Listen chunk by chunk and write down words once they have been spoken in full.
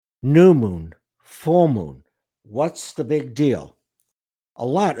New moon, full moon. What's the big deal? A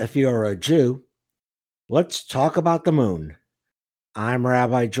lot if you're a Jew. Let's talk about the moon. I'm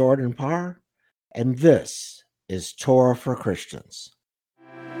Rabbi Jordan Parr, and this is Torah for Christians.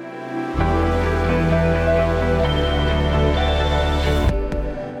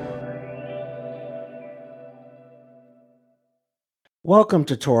 Welcome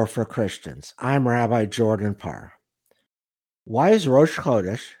to Torah for Christians. I'm Rabbi Jordan Parr. Why is Rosh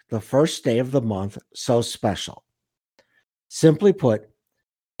Chodesh, the first day of the month, so special? Simply put,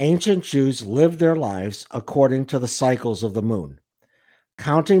 ancient Jews lived their lives according to the cycles of the moon.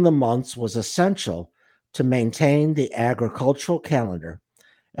 Counting the months was essential to maintain the agricultural calendar,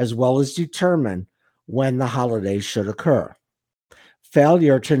 as well as determine when the holidays should occur.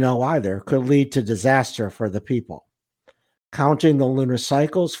 Failure to know either could lead to disaster for the people. Counting the lunar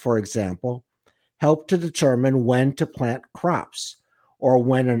cycles, for example, helped to determine when to plant crops, or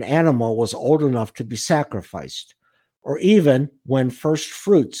when an animal was old enough to be sacrificed, or even when first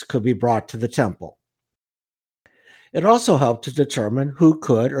fruits could be brought to the temple. It also helped to determine who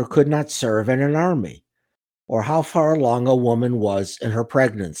could or could not serve in an army, or how far along a woman was in her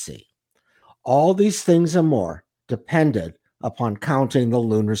pregnancy. All these things and more depended upon counting the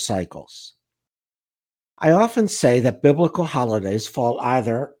lunar cycles. I often say that biblical holidays fall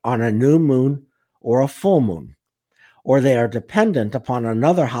either on a new moon or a full moon, or they are dependent upon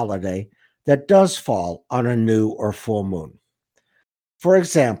another holiday that does fall on a new or full moon. For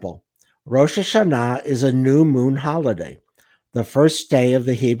example, Rosh Hashanah is a new moon holiday, the first day of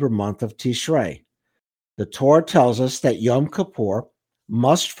the Hebrew month of Tishrei. The Torah tells us that Yom Kippur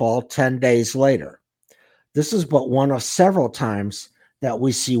must fall 10 days later. This is but one of several times that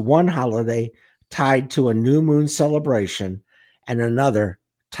we see one holiday tied to a new moon celebration and another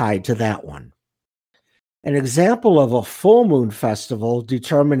tied to that one. An example of a full moon festival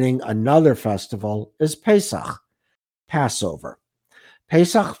determining another festival is Pesach, Passover.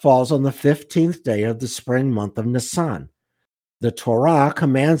 Pesach falls on the 15th day of the spring month of Nisan. The Torah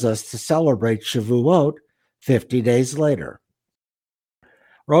commands us to celebrate Shavuot 50 days later.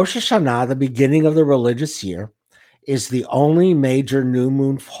 Rosh Hashanah, the beginning of the religious year, is the only major new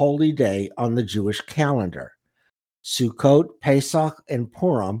moon holy day on the Jewish calendar. Sukkot, Pesach, and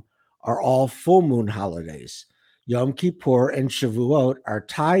Purim are all full moon holidays. Yom Kippur and Shavuot are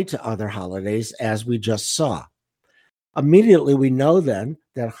tied to other holidays, as we just saw. Immediately, we know then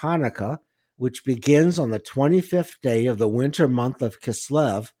that Hanukkah, which begins on the 25th day of the winter month of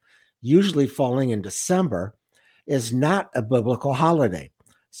Kislev, usually falling in December, is not a biblical holiday,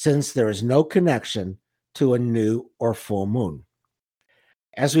 since there is no connection to a new or full moon.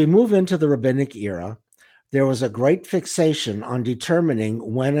 As we move into the rabbinic era, there was a great fixation on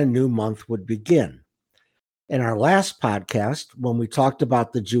determining when a new month would begin. In our last podcast, when we talked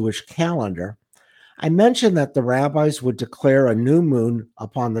about the Jewish calendar, I mentioned that the rabbis would declare a new moon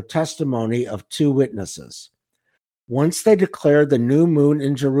upon the testimony of two witnesses. Once they declared the new moon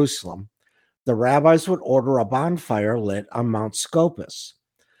in Jerusalem, the rabbis would order a bonfire lit on Mount Scopus.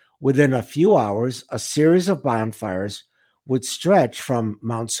 Within a few hours, a series of bonfires would stretch from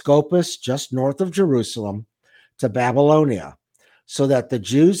Mount Scopus, just north of Jerusalem, to Babylonia, so that the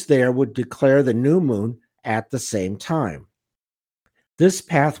Jews there would declare the new moon at the same time. This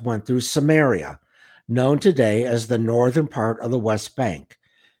path went through Samaria, known today as the northern part of the West Bank.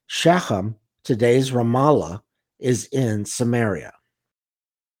 Shechem, today's Ramallah, is in Samaria.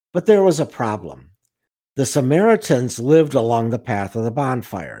 But there was a problem. The Samaritans lived along the path of the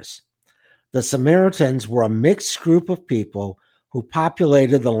bonfires. The Samaritans were a mixed group of people who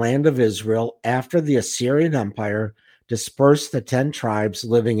populated the land of Israel after the Assyrian Empire dispersed the 10 tribes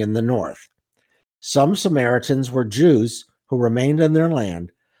living in the north. Some Samaritans were Jews who remained in their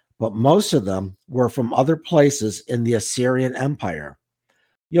land, but most of them were from other places in the Assyrian Empire.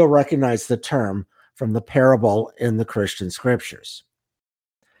 You'll recognize the term from the parable in the Christian scriptures.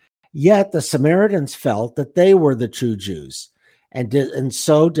 Yet the Samaritans felt that they were the true Jews and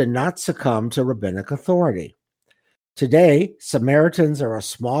so did not succumb to rabbinic authority. Today, Samaritans are a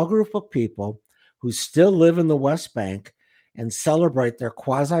small group of people who still live in the West Bank and celebrate their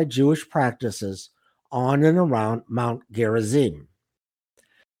quasi-Jewish practices on and around Mount Gerizim.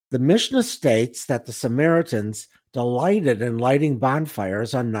 The Mishnah states that the Samaritans delighted in lighting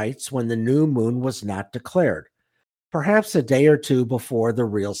bonfires on nights when the new moon was not declared, perhaps a day or two before the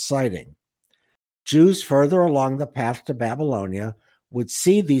real sighting. Jews further along the path to Babylonia would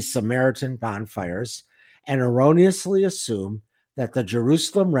see these Samaritan bonfires and erroneously assume that the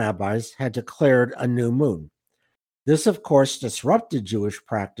Jerusalem rabbis had declared a new moon. This, of course, disrupted Jewish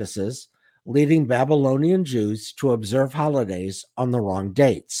practices leading Babylonian Jews to observe holidays on the wrong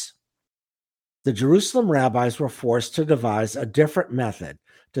dates. The Jerusalem rabbis were forced to devise a different method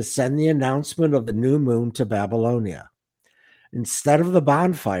to send the announcement of the new moon to Babylonia. Instead of the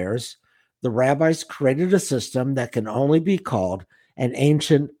bonfires, the rabbis created a system that can only be called an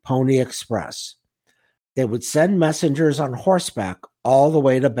ancient Pony Express. They would send messengers on horseback all the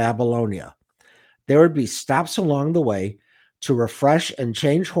way to Babylonia. There would be stops along the way to refresh and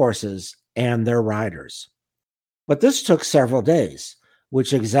change horses and their riders. But this took several days,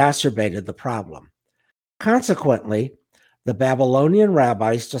 which exacerbated the problem. Consequently, the Babylonian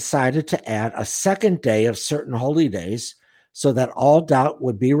rabbis decided to add a second day of certain holy days so that all doubt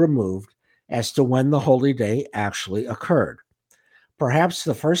would be removed as to when the holy day actually occurred. Perhaps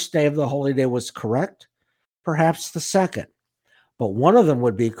the first day of the holy day was correct, perhaps the second, but one of them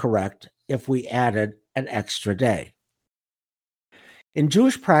would be correct if we added an extra day. In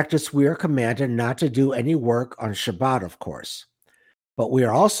Jewish practice, we are commanded not to do any work on Shabbat, of course, but we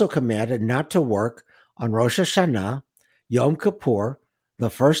are also commanded not to work on Rosh Hashanah, Yom Kippur, the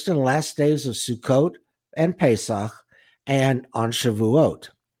first and last days of Sukkot and Pesach, and on Shavuot.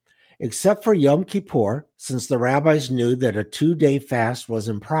 Except for Yom Kippur, since the rabbis knew that a 2-day fast was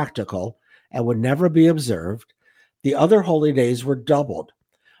impractical and would never be observed, the other holy days were doubled.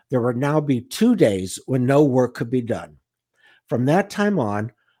 There would now be 2 days when no work could be done. From that time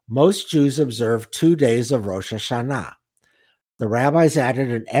on, most Jews observed 2 days of Rosh Hashanah. The rabbis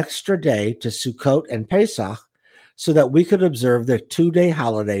added an extra day to Sukkot and Pesach so that we could observe the 2-day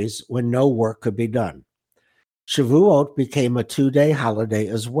holidays when no work could be done. Shavuot became a 2-day holiday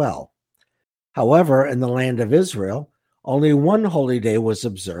as well. However, in the land of Israel, only one holy day was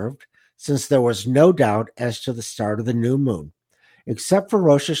observed, since there was no doubt as to the start of the new moon, except for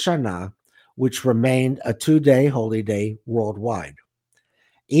Rosh Hashanah, which remained a 2-day holy day worldwide.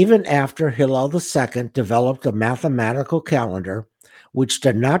 Even after Hillel II developed a mathematical calendar, which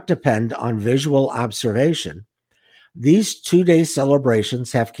did not depend on visual observation, these 2-day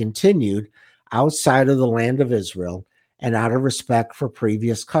celebrations have continued outside of the land of Israel and out of respect for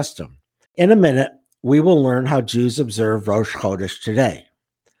previous custom. In a minute, we will learn how Jews observe Rosh Chodesh today.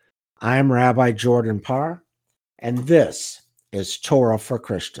 I'm Rabbi Jordan Parr, and this is Torah for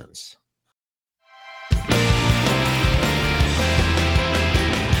Christians.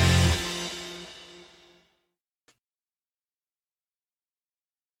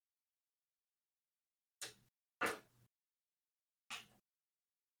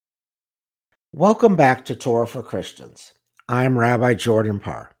 Welcome back to Torah for Christians. I'm Rabbi Jordan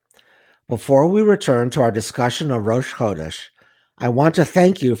Parr. Before we return to our discussion of Rosh Chodesh, I want to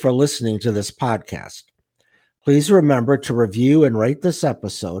thank you for listening to this podcast. Please remember to review and rate this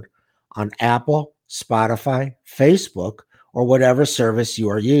episode on Apple, Spotify, Facebook, or whatever service you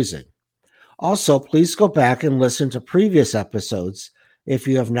are using. Also, please go back and listen to previous episodes if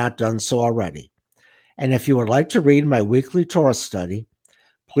you have not done so already. And if you would like to read my weekly Torah study,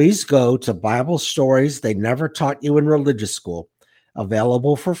 please go to Bible Stories They Never Taught You in Religious School,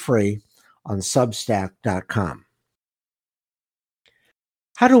 available for free on Substack.com.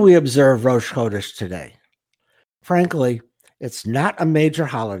 How do we observe Rosh Chodesh today? Frankly, it's not a major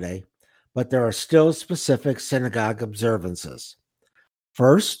holiday, but there are still specific synagogue observances.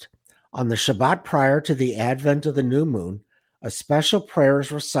 First, on the Shabbat prior to the advent of the new moon, a special prayer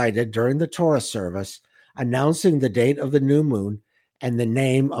is recited during the Torah service announcing the date of the new moon and the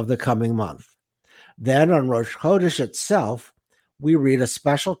name of the coming month. Then on Rosh Chodesh itself, we read a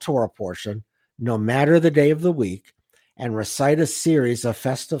special Torah portion, no matter the day of the week, and recite a series of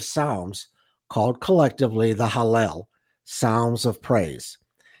festive psalms called collectively the Hallel, Psalms of Praise.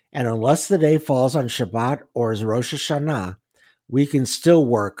 And unless the day falls on Shabbat or is Rosh Hashanah, we can still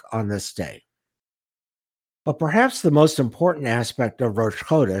work on this day. But perhaps the most important aspect of Rosh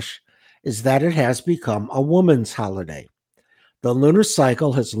Chodesh is that it has become a woman's holiday. The lunar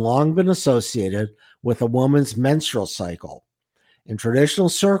cycle has long been associated with a woman's menstrual cycle. In traditional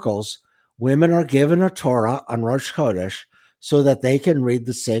circles, women are given a Torah on Rosh Chodesh so that they can read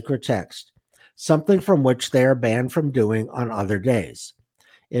the sacred text, something from which they are banned from doing on other days.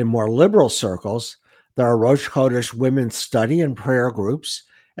 In more liberal circles, there are Rosh Chodesh women's study and prayer groups,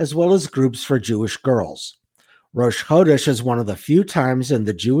 as well as groups for Jewish girls. Rosh Chodesh is one of the few times in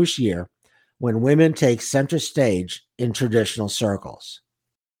the Jewish year when women take center stage in traditional circles.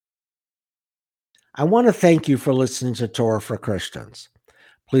 I want to thank you for listening to Torah for Christians.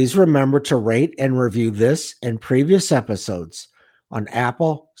 Please remember to rate and review this and previous episodes on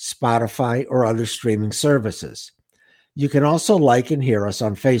Apple, Spotify, or other streaming services. You can also like and hear us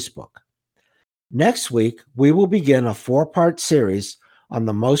on Facebook. Next week, we will begin a 4-part series on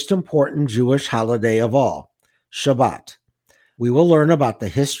the most important Jewish holiday of all, Shabbat. We will learn about the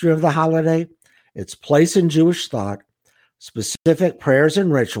history of the holiday, its place in Jewish thought, specific prayers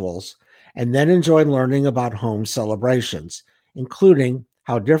and rituals, and then enjoy learning about home celebrations, including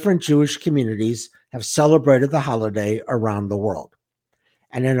how different Jewish communities have celebrated the holiday around the world.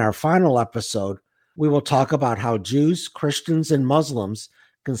 And in our final episode, we will talk about how Jews, Christians, and Muslims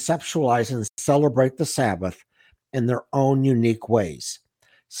conceptualize and celebrate the Sabbath in their own unique ways.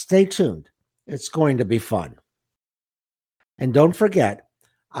 Stay tuned. It's going to be fun. And don't forget,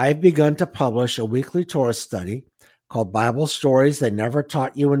 I've begun to publish a weekly Torah study called Bible Stories They Never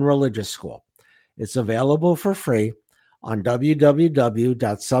Taught You in Religious School. It's available for free on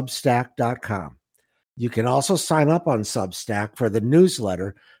www.substack.com. You can also sign up on Substack for the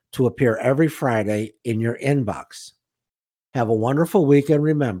newsletter to appear every Friday in your inbox. Have a wonderful week, and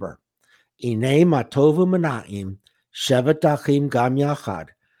remember, Inei matovu mena'im, shevet achim gam yachad.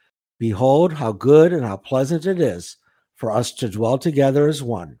 Behold how good and how pleasant it is for us to dwell together as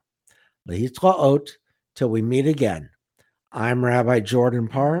one. Lehitraot, till we meet again. I'm Rabbi Jordan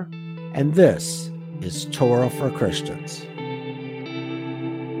Parr, and this is Torah for Christians.